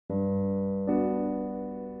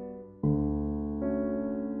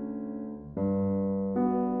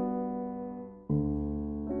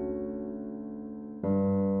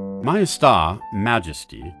Maestà,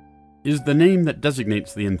 Majesty, is the name that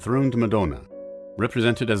designates the enthroned Madonna,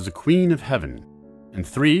 represented as the Queen of Heaven, and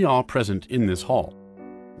 3 are present in this hall,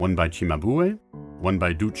 one by Cimabue, one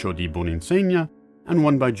by Duccio di Boninsegna, and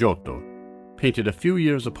one by Giotto, painted a few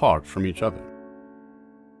years apart from each other.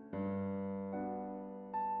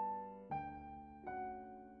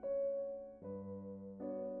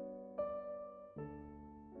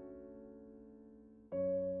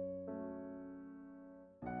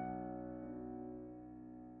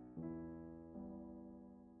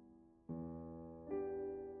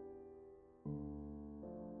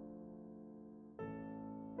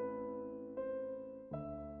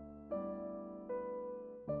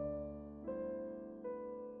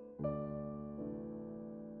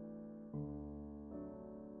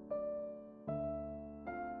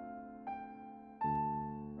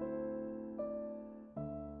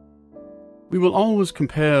 We will always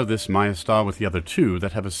compare this Maestà with the other 2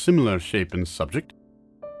 that have a similar shape and subject.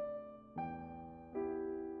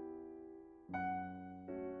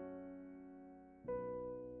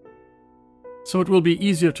 So it will be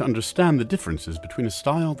easier to understand the differences between a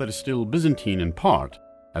style that is still Byzantine in part,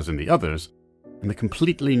 as in the others, and the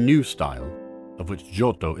completely new style, of which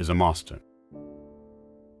Giotto is a master.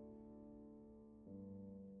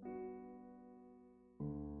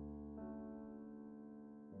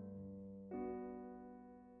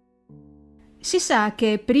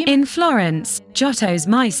 In Florence, Giotto's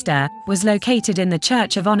Maestà was located in the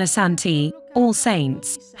Church of Ognissanti, All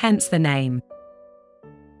Saints, hence the name.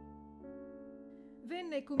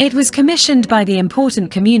 It was commissioned by the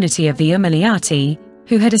important community of the Umiliati,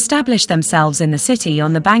 who had established themselves in the city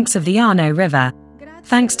on the banks of the Arno River,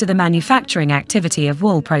 thanks to the manufacturing activity of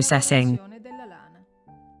wool processing.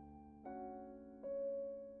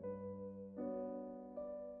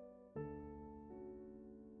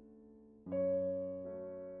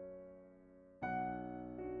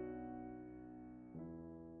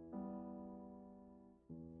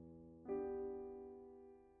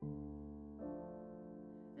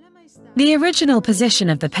 The original position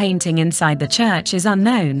of the painting inside the church is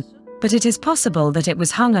unknown, but it is possible that it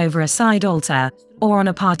was hung over a side altar, or on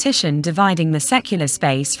a partition dividing the secular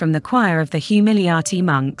space from the choir of the Umiliati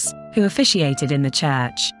monks, who officiated in the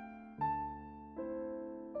church.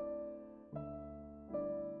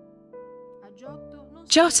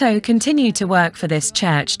 Giotto continued to work for this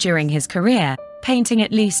church during his career, painting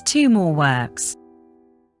at least 2 more works.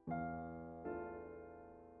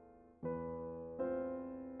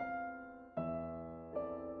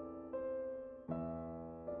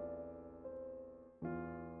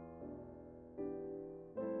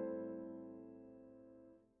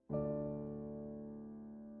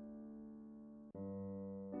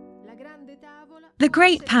 The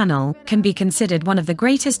Great Panel can be considered one of the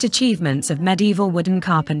greatest achievements of medieval wooden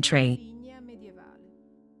carpentry.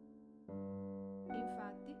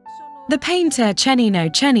 The painter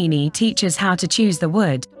Cennino Cennini teaches how to choose the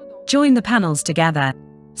wood, join the panels together,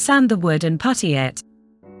 sand the wood and putty it,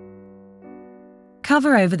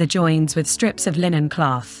 cover over the joins with strips of linen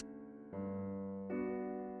cloth.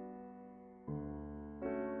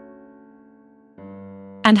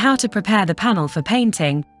 And how to prepare the panel for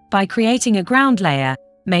painting, by creating a ground layer,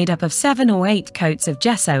 made up of 7 or 8 coats of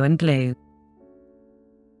gesso and glue.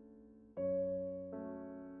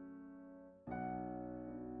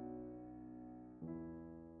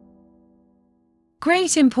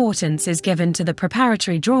 Great importance is given to the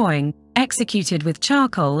preparatory drawing, executed with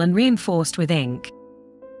charcoal and reinforced with ink.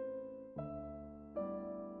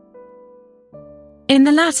 In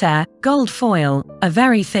the latter, gold foil, a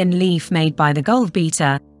very thin leaf made by the gold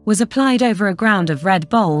beater, was applied over a ground of red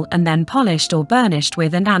bole and then polished or burnished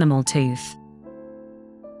with an animal tooth.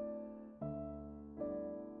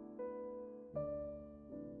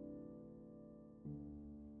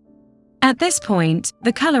 At this point,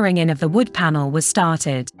 the coloring in of the wood panel was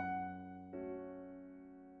started.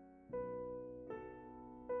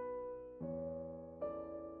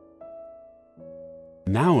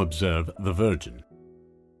 Now observe the Virgin.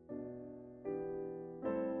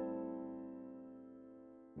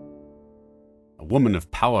 A woman of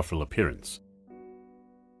powerful appearance,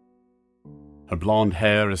 her blonde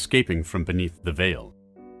hair escaping from beneath the veil.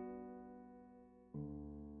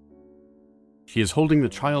 She is holding the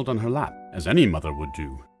child on her lap, as any mother would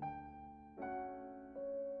do.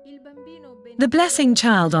 The blessing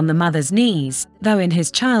child on the mother's knees, though in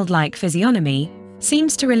his childlike physiognomy,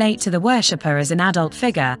 seems to relate to the worshipper as an adult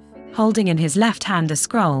figure, holding in his left hand a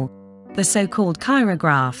scroll, the so-called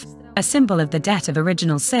chirograph, a symbol of the debt of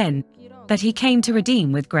original sin, that he came to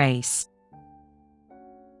redeem with grace.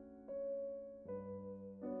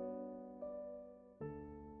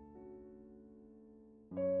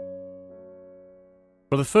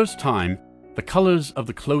 For the first time, the colors of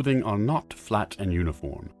the clothing are not flat and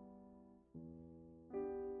uniform.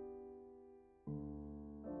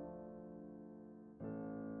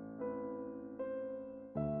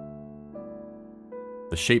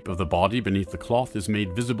 The shape of the body beneath the cloth is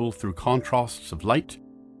made visible through contrasts of light,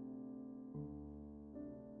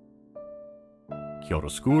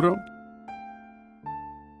 chiaroscuro,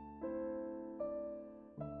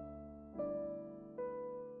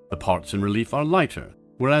 the parts in relief are lighter,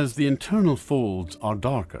 whereas the internal folds are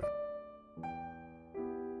darker.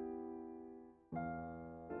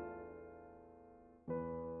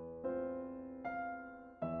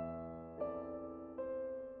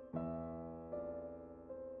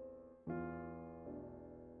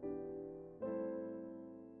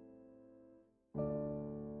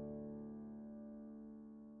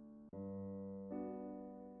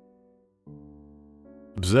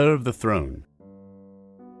 Observe the throne.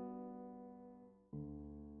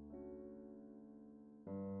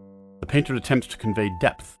 The painter attempts to convey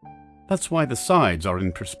depth. That's why the sides are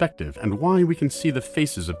in perspective and why we can see the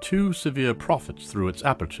faces of two severe prophets through its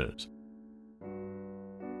apertures.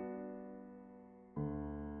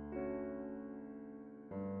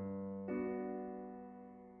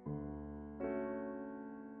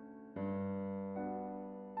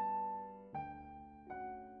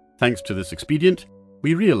 Thanks to this expedient,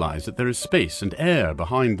 we realize that there is space and air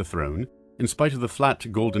behind the throne, in spite of the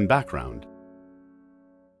flat golden background.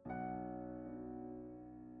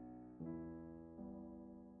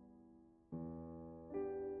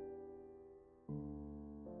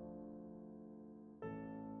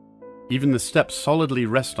 Even the steps solidly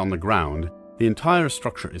rest on the ground. The entire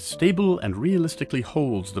structure is stable and realistically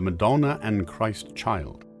holds the Madonna and Christ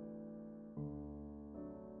child.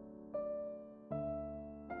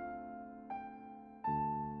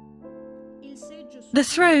 The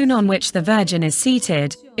throne on which the Virgin is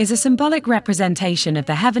seated is a symbolic representation of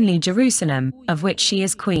the heavenly Jerusalem, of which she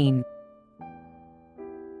is queen.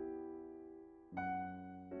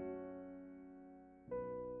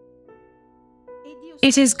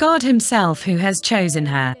 It is God Himself who has chosen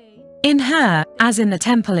her. In her, as in the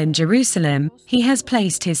temple in Jerusalem, He has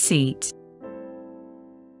placed His seat.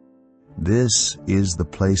 This is the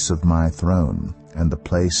place of my throne, and the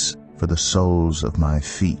place for the soles of my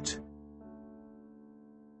feet.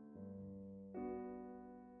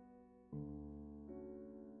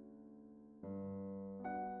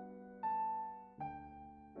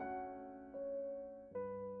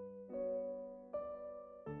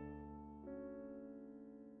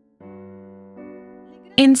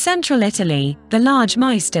 In central Italy, the large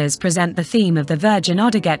maesters present the theme of the Virgin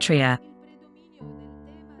Odogetria,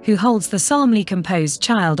 who holds the solemnly composed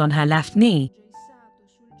child on her left knee,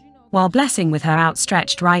 while blessing with her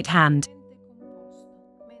outstretched right hand,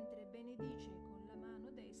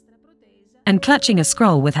 and clutching a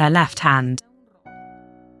scroll with her left hand.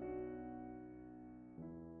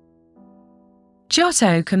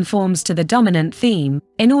 Giotto conforms to the dominant theme,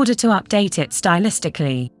 in order to update it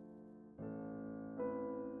stylistically.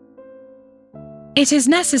 It is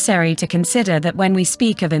necessary to consider that when we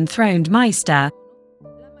speak of enthroned Maestà,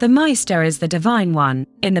 the Maestà is the Divine One,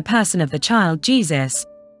 in the person of the child Jesus,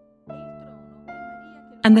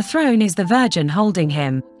 and the throne is the Virgin holding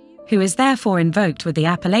him, who is therefore invoked with the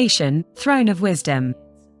appellation, Throne of Wisdom.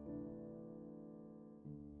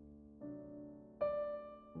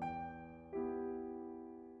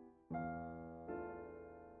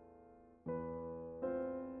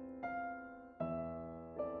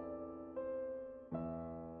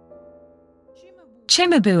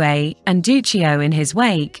 Cimabue, and Duccio in his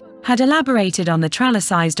wake, had elaborated on the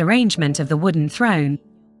trellisized arrangement of the wooden throne,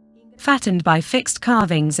 fattened by fixed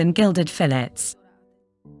carvings and gilded fillets.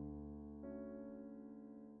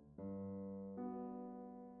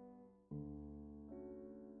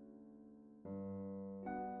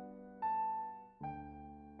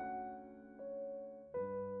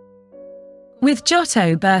 With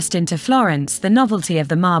Giotto burst into Florence the novelty of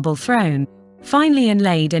the marble throne, finely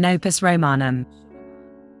inlaid in opus Romanum.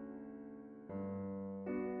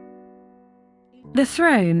 The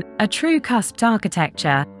throne, a true cusped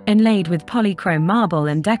architecture, inlaid with polychrome marble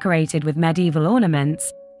and decorated with medieval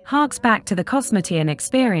ornaments, harks back to the Cosmotean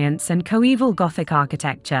experience and coeval Gothic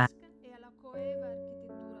architecture.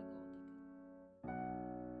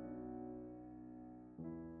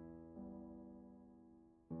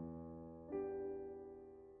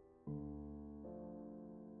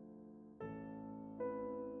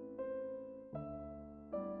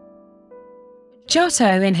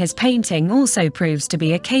 Giotto in his painting also proves to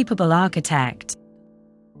be a capable architect.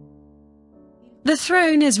 The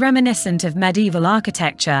throne is reminiscent of medieval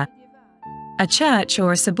architecture, a church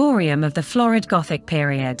or a ciborium of the florid Gothic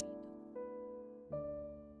period.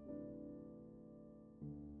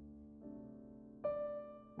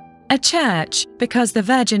 A church, because the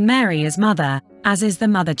Virgin Mary is mother, as is the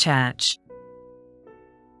Mother Church.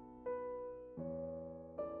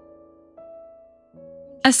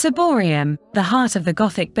 A ciborium, the heart of the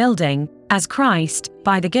Gothic building, as Christ,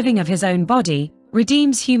 by the giving of his own body,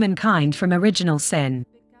 redeems humankind from original sin.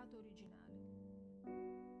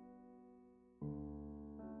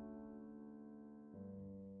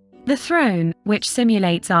 The throne, which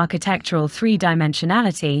simulates architectural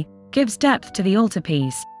three-dimensionality, gives depth to the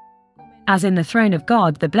altarpiece, as in the Throne of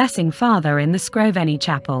God, the Blessing Father in the Scrovegni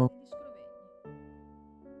Chapel.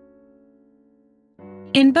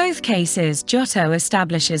 In both cases, Giotto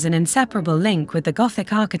establishes an inseparable link with the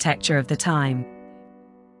Gothic architecture of the time.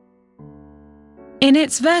 In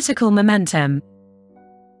its vertical momentum,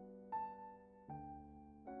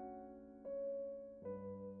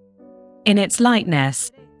 in its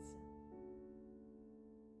lightness,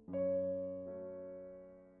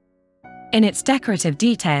 in its decorative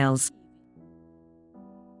details,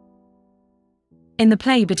 in the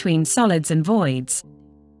play between solids and voids,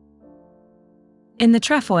 in the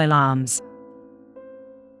trefoil arms,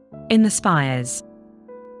 in the spires.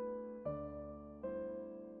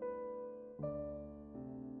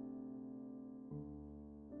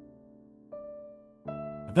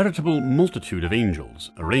 A veritable multitude of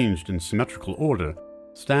angels, arranged in symmetrical order,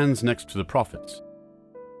 stands next to the prophets.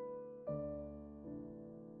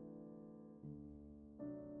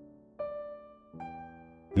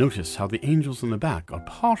 Notice how the angels in the back are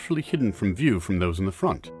partially hidden from view from those in the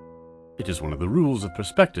front. It is one of the rules of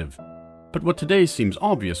perspective, but what today seems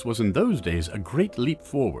obvious was in those days a great leap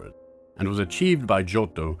forward, and was achieved by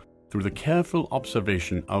Giotto through the careful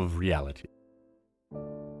observation of reality.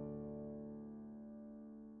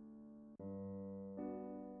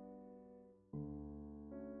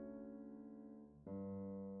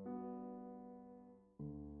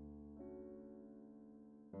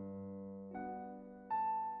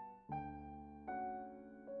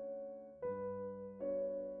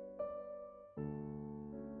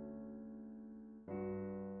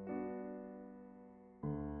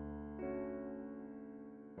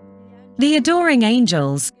 The adoring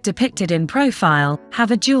angels, depicted in profile,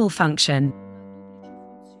 have a dual function.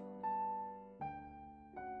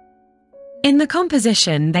 In the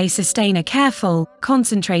composition, they sustain a careful,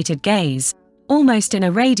 concentrated gaze, almost in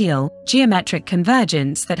a radial, geometric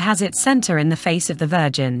convergence that has its center in the face of the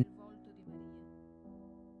Virgin.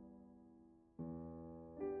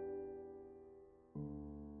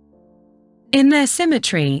 In their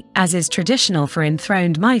symmetry, as is traditional for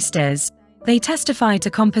enthroned maesters, they testify to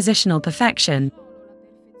compositional perfection,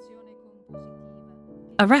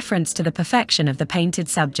 a reference to the perfection of the painted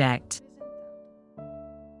subject.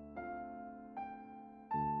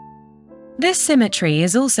 This symmetry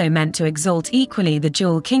is also meant to exalt equally the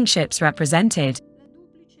dual kingships represented,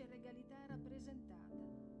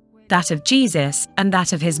 that of Jesus and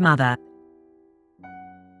that of his mother.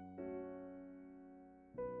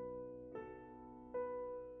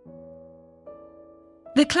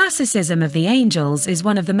 The classicism of the angels is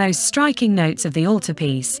one of the most striking notes of the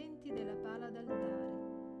altarpiece.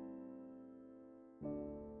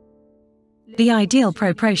 The ideal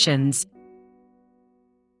proportions,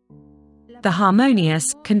 the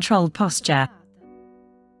harmonious, controlled posture,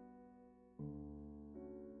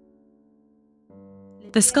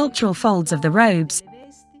 the sculptural folds of the robes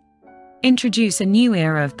introduce a new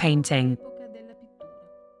era of painting.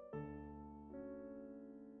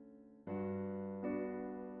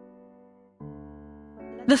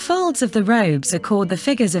 The folds of the robes accord the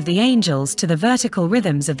figures of the angels to the vertical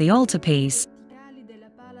rhythms of the altarpiece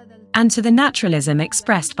and to the naturalism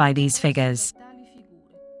expressed by these figures.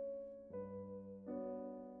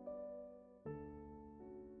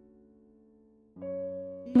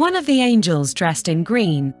 One of the angels, dressed in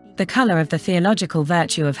green, the color of the theological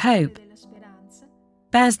virtue of hope,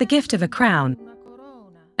 bears the gift of a crown,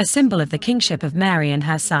 a symbol of the kingship of Mary and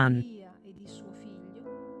her Son.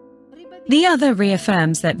 The other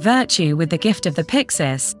reaffirms that virtue with the gift of the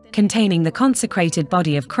pyxis, containing the consecrated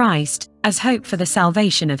body of Christ, as hope for the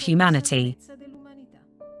salvation of humanity.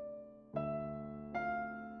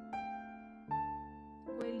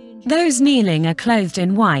 Those kneeling are clothed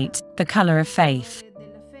in white, the color of faith.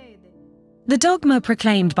 The dogma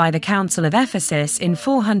proclaimed by the Council of Ephesus in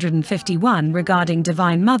 451 regarding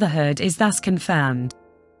divine motherhood is thus confirmed.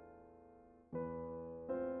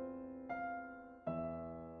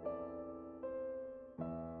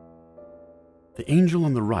 The angel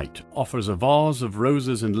on the right offers a vase of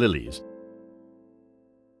roses and lilies.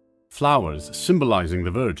 flowers symbolizing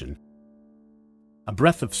the Virgin, a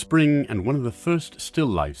breath of spring and one of the first still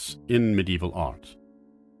lifes in medieval art.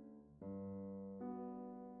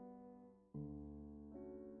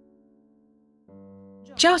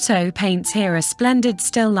 Giotto paints here a splendid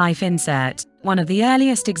still life insert, one of the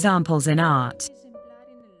earliest examples in art.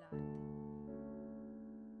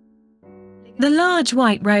 The large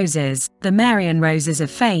white roses, the Marian roses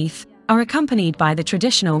of faith, are accompanied by the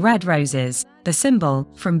traditional red roses, the symbol,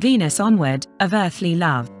 from Venus onward, of earthly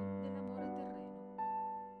love.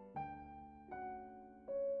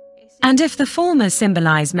 And if the former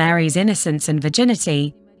symbolize Mary's innocence and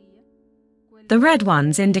virginity, the red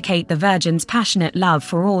ones indicate the Virgin's passionate love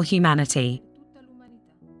for all humanity.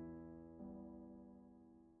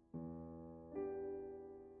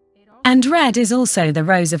 And red is also the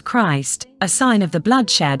rose of Christ, a sign of the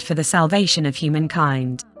bloodshed for the salvation of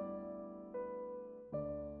humankind.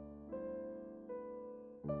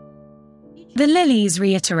 The lilies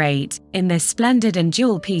reiterate, in this splendid and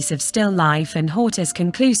dual piece of still life and hortus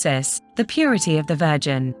conclusus, the purity of the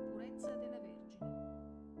Virgin.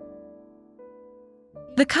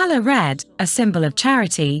 The color red, a symbol of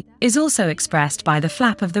charity, is also expressed by the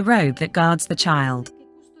flap of the robe that guards the child.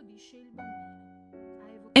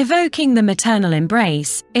 Evoking the maternal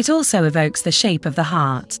embrace, it also evokes the shape of the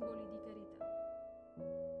heart.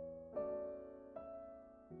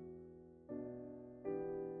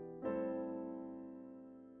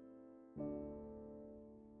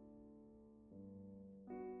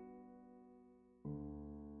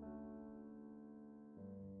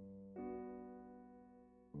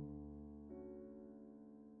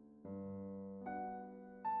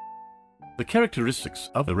 The characteristics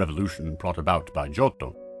of the revolution brought about by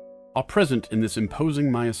Giotto are present in this imposing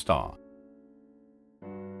Maestà.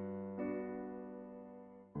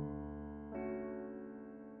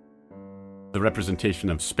 The representation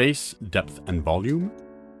of space, depth, and volume,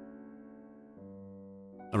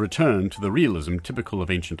 a return to the realism typical of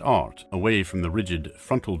ancient art, away from the rigid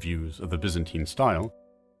frontal views of the Byzantine style,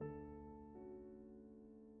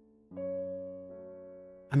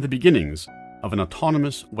 and the beginnings of an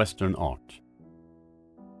autonomous Western art.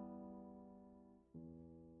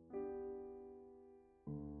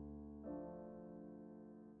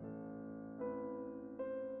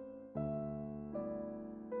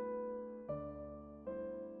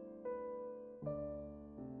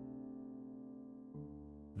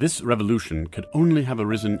 This revolution could only have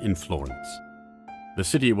arisen in Florence. The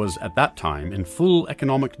city was at that time in full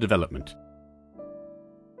economic development,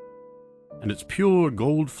 and its pure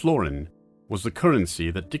gold florin was the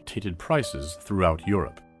currency that dictated prices throughout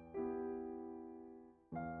Europe.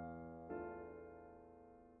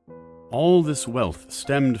 All this wealth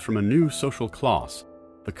stemmed from a new social class,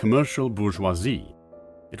 the commercial bourgeoisie.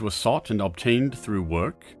 It was sought and obtained through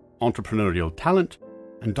work, entrepreneurial talent,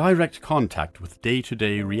 and direct contact with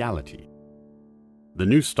day-to-day reality. The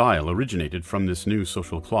new style originated from this new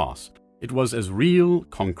social class. It was as real,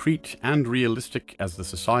 concrete, and realistic as the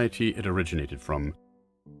society it originated from,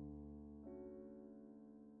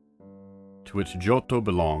 to which Giotto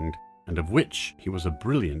belonged, and of which he was a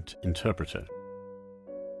brilliant interpreter.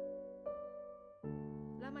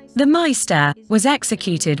 The Maestà was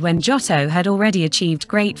executed when Giotto had already achieved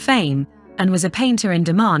great fame, and was a painter in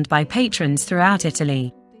demand by patrons throughout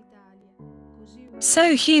Italy.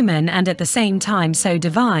 So human and at the same time so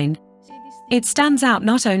divine, it stands out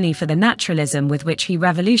not only for the naturalism with which he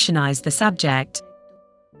revolutionized the subject,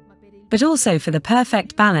 but also for the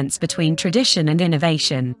perfect balance between tradition and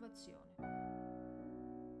innovation.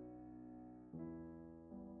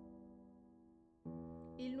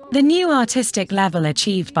 The new artistic level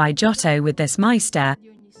achieved by Giotto with this Maestà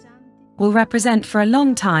will represent for a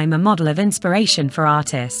long time a model of inspiration for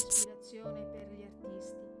artists,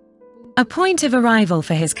 a point of arrival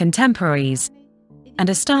for his contemporaries, and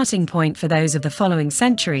a starting point for those of the following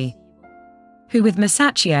century, who with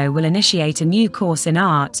Masaccio will initiate a new course in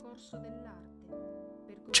art,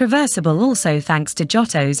 traversable also thanks to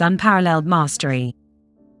Giotto's unparalleled mastery.